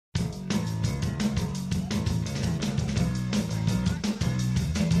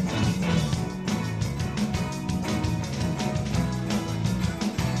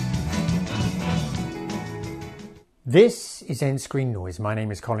This is nScreenNoise. My name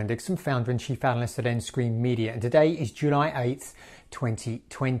is Colin Dixon, founder and chief analyst at nScreen Media, and today is July 8th,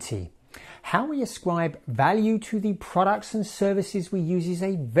 2020. How we ascribe value to the products and services we use is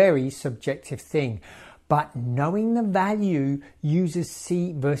a very subjective thing, but knowing the value users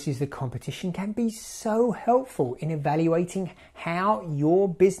see versus the competition can be so helpful in evaluating how your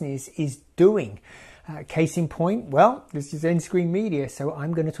business is doing. Case in point, well, this is nScreen Media, so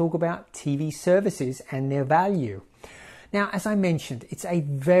I'm going to talk about TV services and their value. Now, as I mentioned, it's a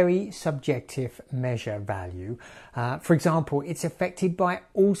very subjective measure value. For example, it's affected by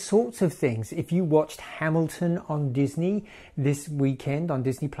all sorts of things. If you watched Hamilton on Disney this weekend, on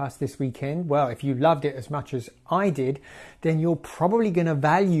Disney Plus this weekend, well, if you loved it as much as I did, then you're probably going to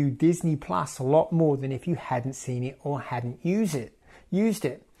value Disney Plus a lot more than if you hadn't seen it or hadn't used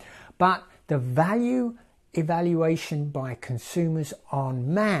it. But the value evaluation by consumers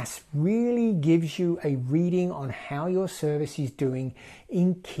en masse really gives you a reading on how your service is doing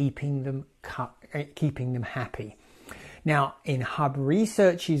in keeping them happy. Now, in Hub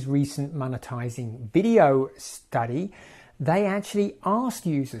Research's recent monetizing video study, they actually asked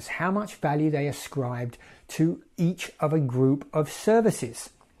users how much value they ascribed to each of a group of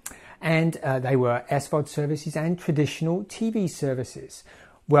services. And they were SVOD services and traditional TV services.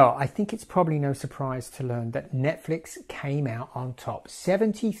 Well, I think it's probably no surprise to learn that Netflix came out on top.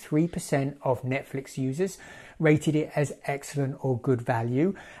 73% of Netflix users rated it as excellent or good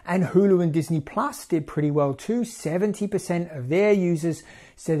value. And Hulu and Disney Plus did pretty well too. 70% of their users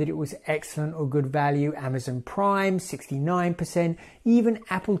said that it was excellent or good value. Amazon Prime, 69%. Even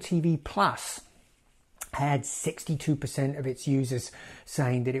Apple TV Plus had 62% of its users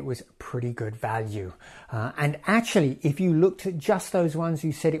saying that it was pretty good value. And actually, if you looked at just those ones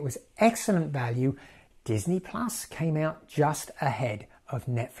who said it was excellent value, Disney Plus came out just ahead of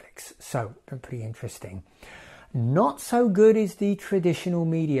Netflix. So, pretty interesting. Not so good is the traditional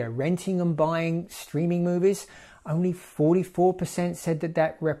media. Renting and buying streaming movies, only 44% said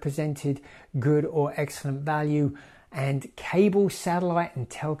that represented good or excellent value. And cable, satellite and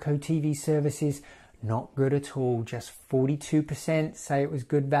telco TV services, not good at all. Just 42% say it was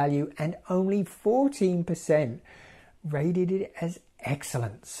good value and only 14% rated it as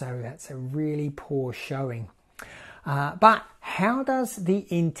excellent. So that's a really poor showing. But how does the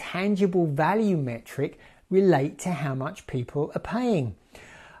intangible value metric relate to how much people are paying?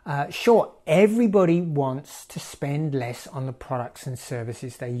 Sure, everybody wants to spend less on the products and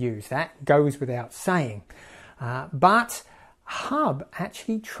services they use. That goes without saying. But Hub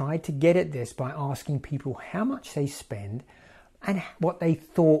actually tried to get at this by asking people how much they spend and what they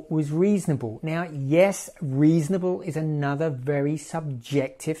thought was reasonable. Now, yes, reasonable is another very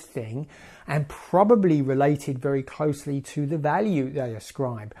subjective thing and probably related very closely to the value they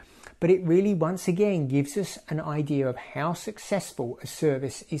ascribe. But it really, once again, gives us an idea of how successful a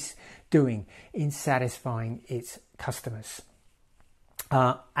service is doing in satisfying its customers.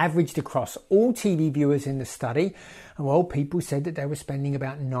 Averaged across all TV viewers in the study, well, people said that they were spending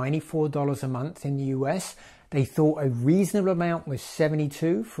about $94 a month in the US. They thought a reasonable amount was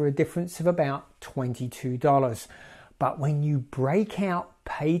 $72 for a difference of about $22. But when you break out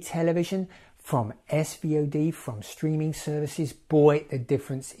pay television from SVOD, from streaming services, boy, the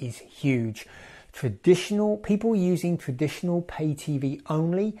difference is huge. Traditional people using traditional pay TV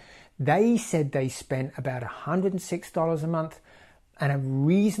only, they said they spent about $106 a month. And a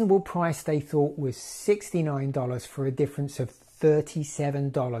reasonable price they thought was $69 for a difference of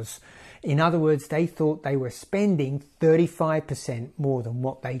 $37. In other words, they thought they were spending 35% more than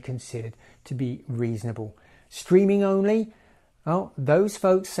what they considered to be reasonable. Streaming only, well, those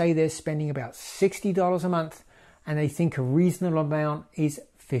folks say they're spending about $60 a month and they think a reasonable amount is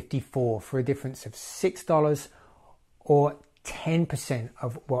 $54 for a difference of $6 or 10%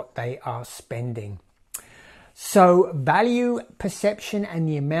 of what they are spending. So value perception and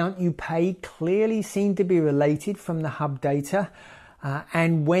the amount you pay clearly seem to be related from the Hub data.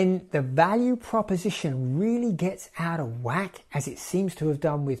 And when the value proposition really gets out of whack, as it seems to have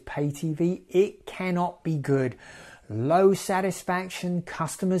done with pay TV, it cannot be good. Low satisfaction,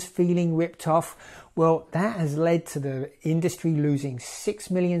 customers feeling ripped off. Well, that has led to the industry losing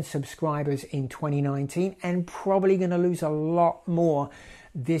 6 million subscribers in 2019 and probably going to lose a lot more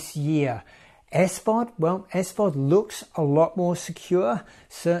this year. SVOD, well, SVOD looks a lot more secure,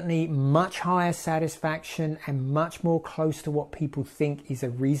 certainly much higher satisfaction and much more close to what people think is a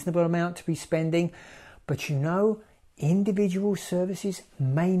reasonable amount to be spending. But you know, individual services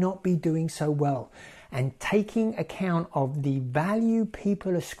may not be doing so well. and taking account of the value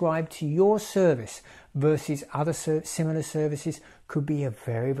people ascribe to your service versus other similar services could be a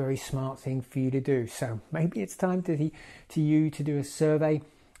very, very smart thing for you to do. So maybe it's time to you to do a survey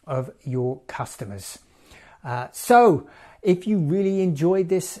of your customers. So if you really enjoyed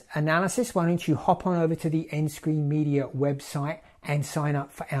this analysis, why don't you hop on over to the nScreen Media website and sign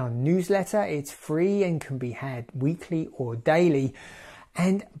up for our newsletter. It's free and can be had weekly or daily.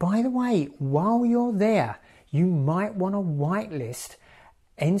 And by the way, while you're there, you might want to whitelist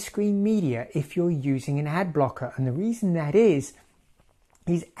nScreen Media if you're using an ad blocker. And the reason that is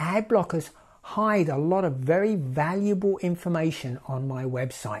ad blockers hide a lot of very valuable information on my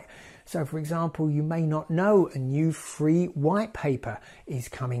website. So for example, you may not know a new free white paper is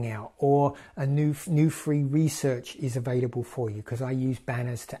coming out, or a new free research is available for you, because I use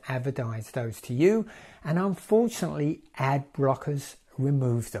banners to advertise those to you. And unfortunately, ad blockers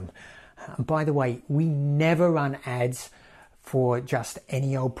remove them. And by the way, we never run ads for just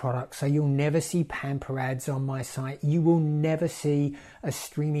any old product. So you'll never see pamper ads on my site. You will never see a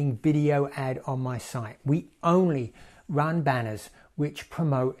streaming video ad on my site. We only run banners which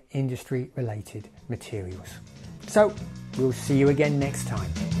promote industry related materials. So we'll see you again next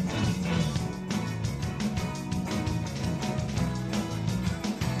time.